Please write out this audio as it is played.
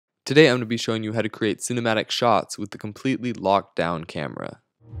Today I'm going to be showing you how to create cinematic shots with the completely locked down camera.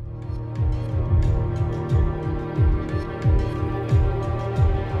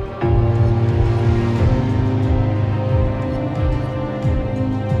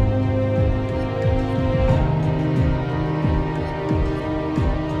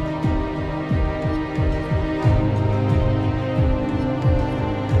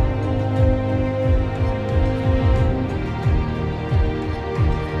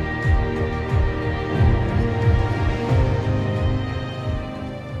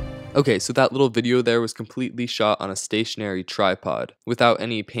 Okay, so that little video there was completely shot on a stationary tripod, without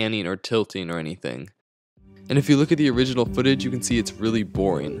any panning or tilting or anything. And if you look at the original footage, you can see it's really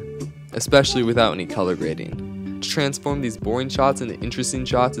boring, especially without any color grading. To transform these boring shots into interesting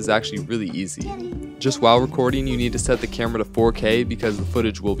shots is actually really easy. Just while recording, you need to set the camera to 4K because the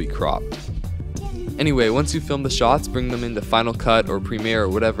footage will be cropped. Anyway, once you film the shots, bring them into Final Cut or Premiere or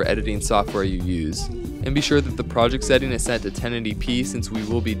whatever editing software you use. And be sure that the project setting is set to 1080p since we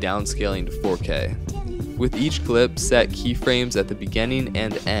will be downscaling to 4K. With each clip, set keyframes at the beginning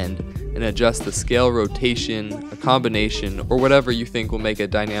and end and adjust the scale, rotation, a combination, or whatever you think will make a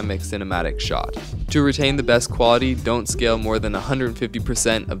dynamic cinematic shot. To retain the best quality, don't scale more than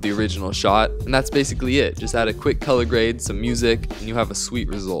 150% of the original shot, and that's basically it. Just add a quick color grade, some music, and you have a sweet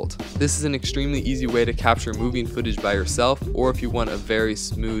result. This is an extremely easy way to capture moving footage by yourself, or if you want a very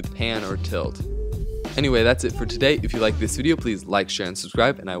smooth pan or tilt. Anyway, that's it for today. If you like this video, please like, share, and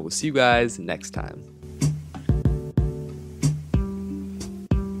subscribe, and I will see you guys next time.